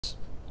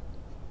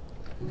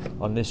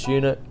on this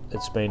unit.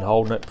 It's been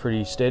holding it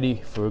pretty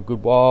steady for a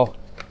good while.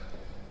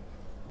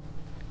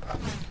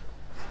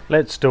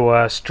 Let's do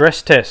a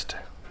stress test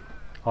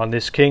on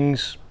this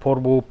King's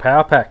portable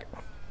power pack.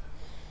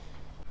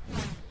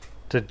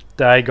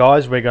 Today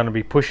guys, we're going to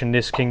be pushing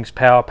this King's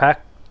power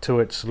pack to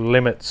its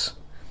limits,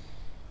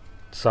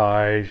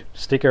 so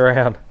stick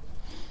around.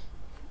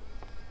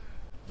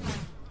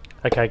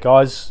 Okay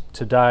guys,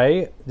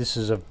 today this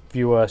is a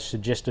viewer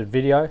suggested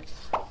video.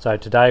 So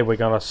today we're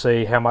going to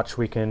see how much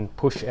we can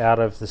push out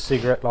of the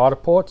cigarette lighter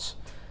ports,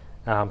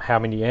 how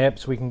many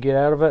amps we can get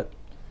out of it.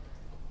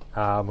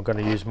 I'm going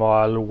to use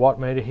my little watt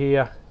meter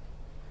here.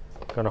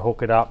 I'm going to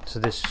hook it up to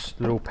this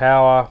little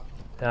power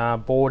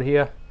board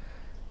here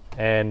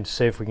and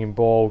see if we can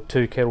boil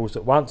 2 kettles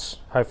at once.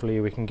 Hopefully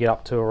we can get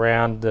up to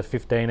around the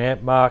 15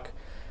 amp mark,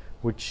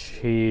 which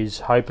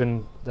he's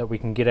hoping that we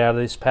can get out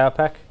of this power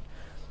pack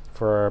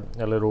for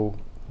a little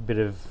bit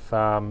of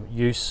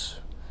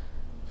use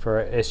for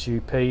a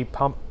SUP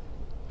pump.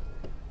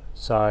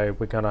 So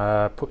we're going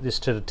to put this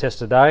to the test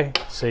today,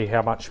 see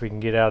how much we can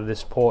get out of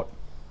this port.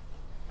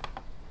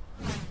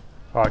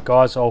 Alright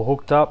guys, all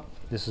hooked up.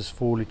 This is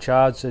fully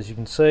charged, as you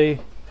can see.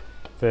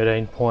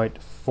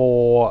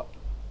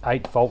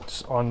 13.48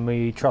 volts on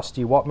my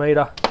trusty watt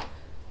meter.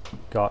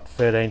 Got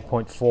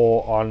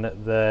 13.4 on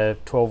the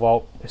 12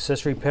 volt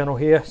accessory panel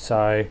here,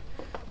 so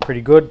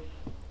pretty good.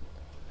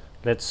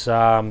 Let's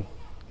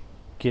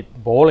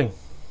get boiling.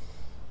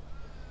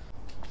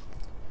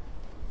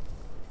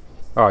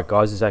 Alright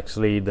guys, it's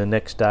actually the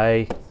next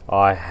day.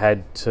 I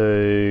had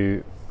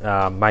to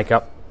make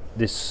up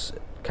this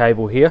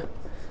cable here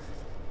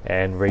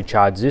and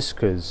recharge this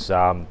because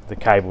the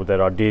cable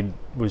that I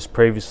was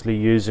previously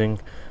using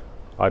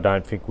I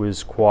don't think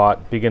was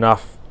quite big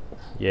enough.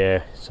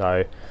 Yeah,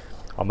 so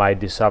I made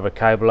this other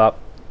cable up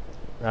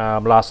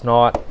last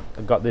night.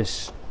 I got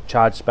this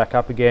charged back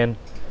up again,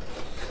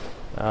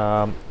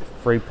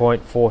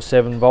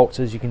 3.47 volts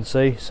as you can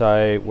see,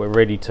 so we're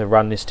ready to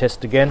run this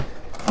test again.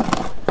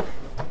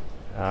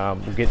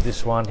 We'll get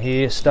this one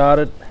here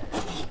started.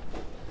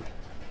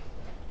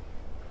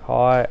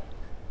 High,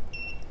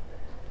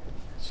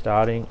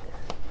 starting.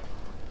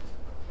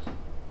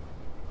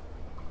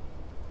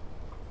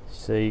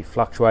 See,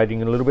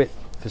 fluctuating a little bit.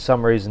 For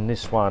some reason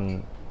this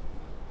one,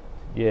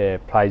 yeah,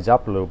 plays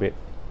up a little bit,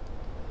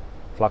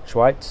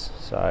 fluctuates,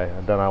 so I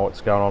don't know what's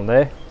going on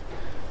there,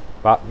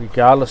 but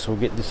regardless, we'll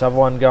get this other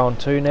one going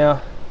too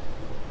now.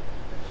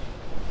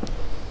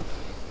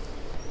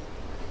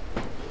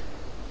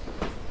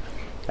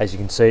 As you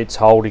can see, it's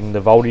holding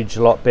the voltage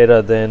a lot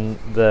better than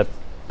the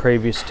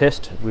previous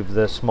test with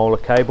the smaller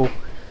cable.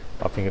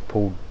 I think it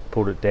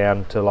pulled it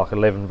down to like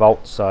 11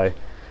 volts, so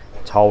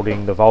it's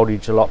holding the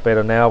voltage a lot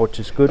better now, which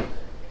is good.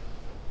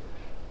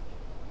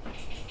 You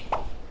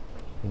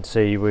can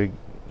see we're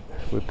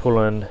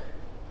pulling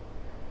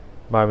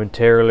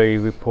momentarily,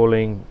 we're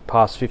pulling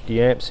past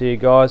 50 amps here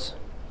guys.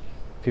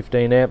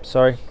 15 amps,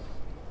 sorry.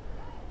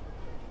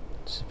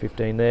 It's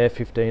 15 there,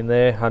 15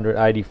 there,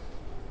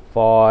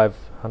 185,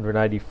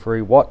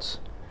 183 watts.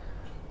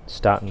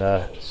 Starting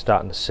to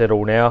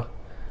settle now.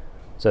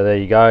 So there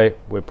you go,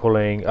 we're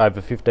pulling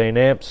over 15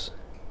 amps,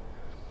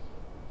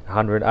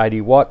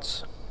 180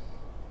 watts,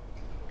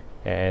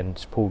 and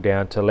it's pulled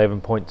down to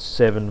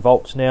 11.7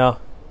 volts now.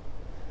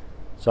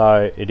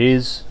 So it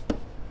is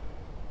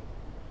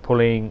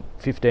pulling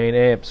 15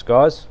 amps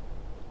guys.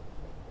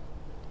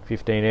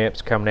 15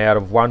 amps coming out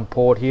of one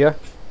port here.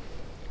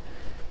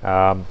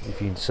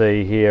 If you can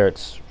see here, it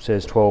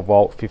says 12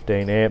 volt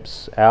 15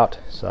 amps out,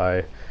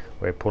 so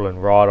we're pulling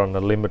right on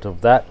the limit of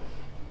that.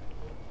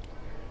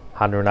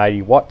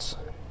 180 watts.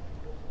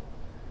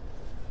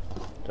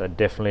 So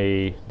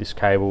definitely this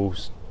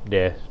cable's,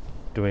 yeah,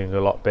 doing a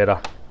lot better.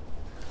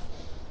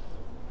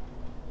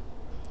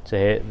 So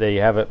here, there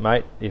you have it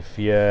mate. If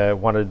you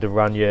wanted to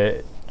run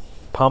your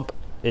pump,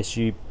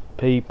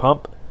 SUP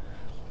pump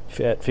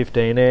at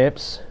 15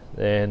 amps,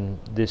 then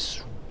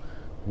this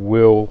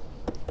will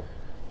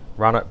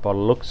run it by the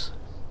looks.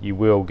 You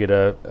will get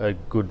a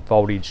good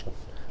voltage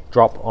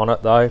drop on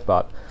it though,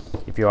 but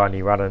if you're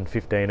only running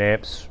 15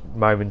 amps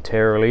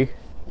momentarily,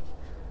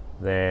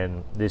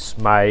 then this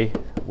may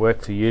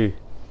work for you.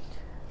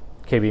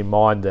 Keep in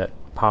mind that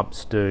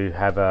pumps do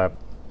have a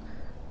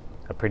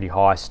pretty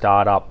high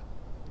startup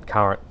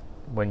current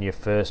when you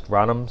first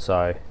run them,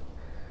 so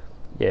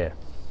yeah,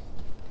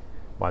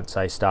 once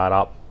they start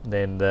up,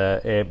 then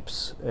the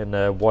amps and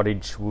the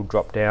wattage will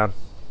drop down.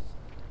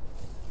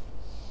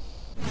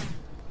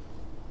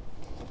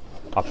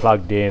 I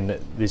plugged in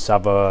this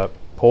other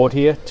port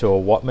here to a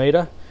watt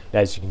meter.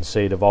 As you can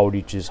see, the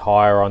voltage is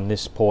higher on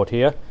this port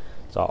here,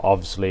 so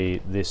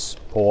obviously this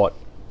port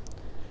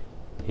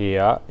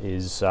here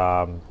is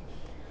running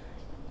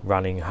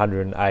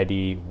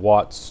 180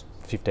 watts,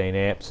 15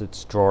 amps.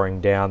 It's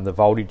drawing down the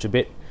voltage a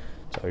bit,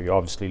 so you're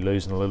obviously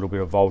losing a little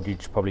bit of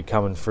voltage probably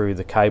coming through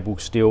the cable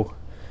still.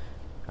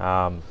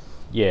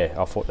 Yeah,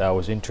 I thought that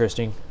was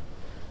interesting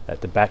that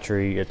the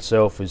battery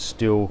itself is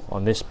still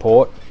on this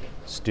port,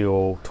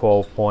 still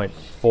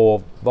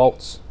 12.4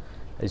 volts,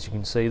 as you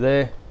can see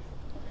there.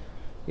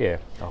 yeah,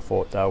 I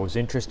thought that was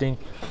interesting.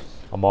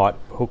 I might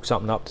hook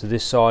something up to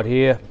this side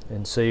here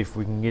and see if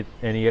we can get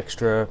any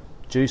extra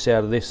juice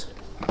out of this.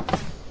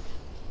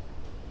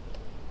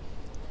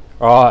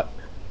 Alright,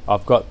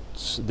 I've got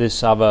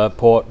this other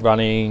port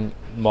running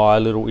my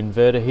little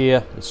inverter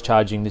here. It's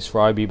charging this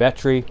Ryobi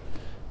battery.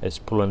 It's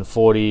pulling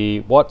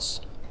 40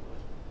 watts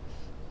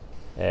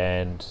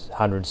and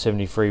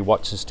 173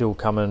 watts is still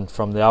coming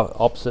from the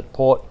opposite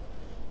port.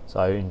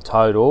 So in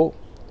total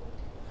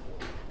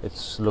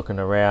it's looking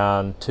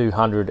around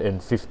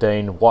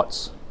 215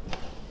 watts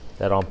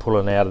that I'm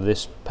pulling out of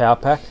this power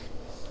pack.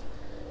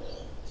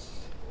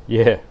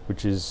 Yeah,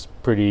 which is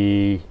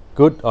pretty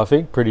good, I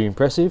think, pretty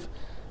impressive.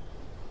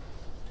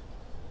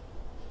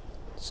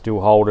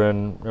 Still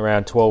holding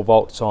around 12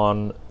 volts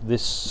on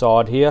this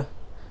side here,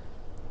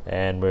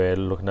 and we're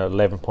looking at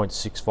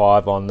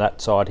 11.65 on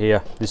that side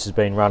here. This has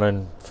been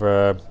running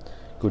for a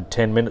good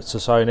 10 minutes or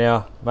so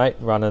now, mate,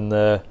 running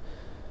the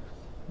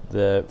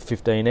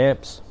 15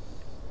 amps.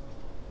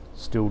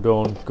 Still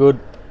doing good.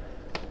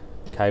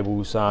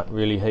 Cables aren't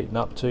really heating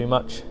up too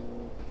much,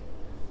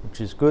 which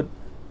is good.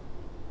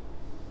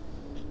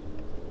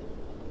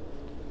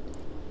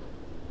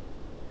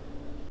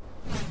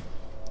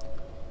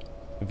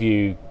 If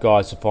you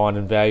guys are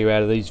finding value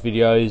out of these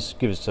videos,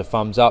 give us a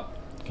thumbs up.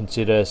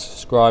 Consider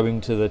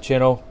subscribing to the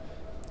channel.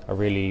 I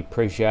really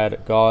appreciate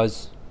it,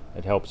 guys.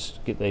 It helps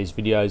get these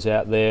videos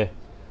out there.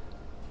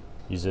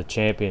 You're the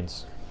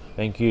champions.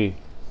 Thank you.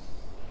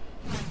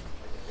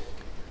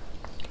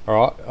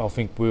 Alright, I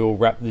think we'll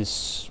wrap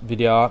this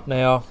video up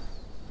now.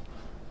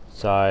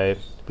 So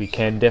we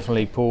can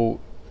definitely pull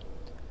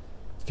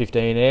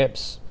 15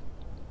 amps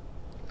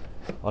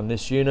on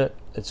this unit.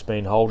 It's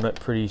been holding it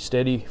pretty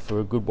steady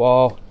for a good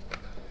while.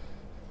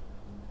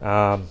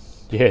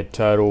 Yeah,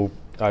 total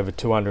over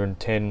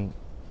 210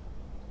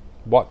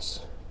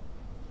 watts.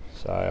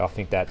 So I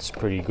think that's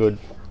pretty good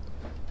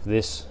for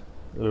this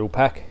little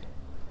pack.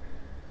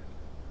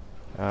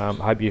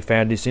 Hope you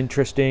found this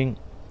interesting.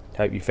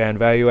 Hope you found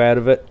value out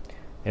of it.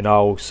 And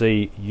I'll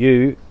see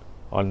you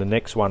on the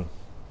next one.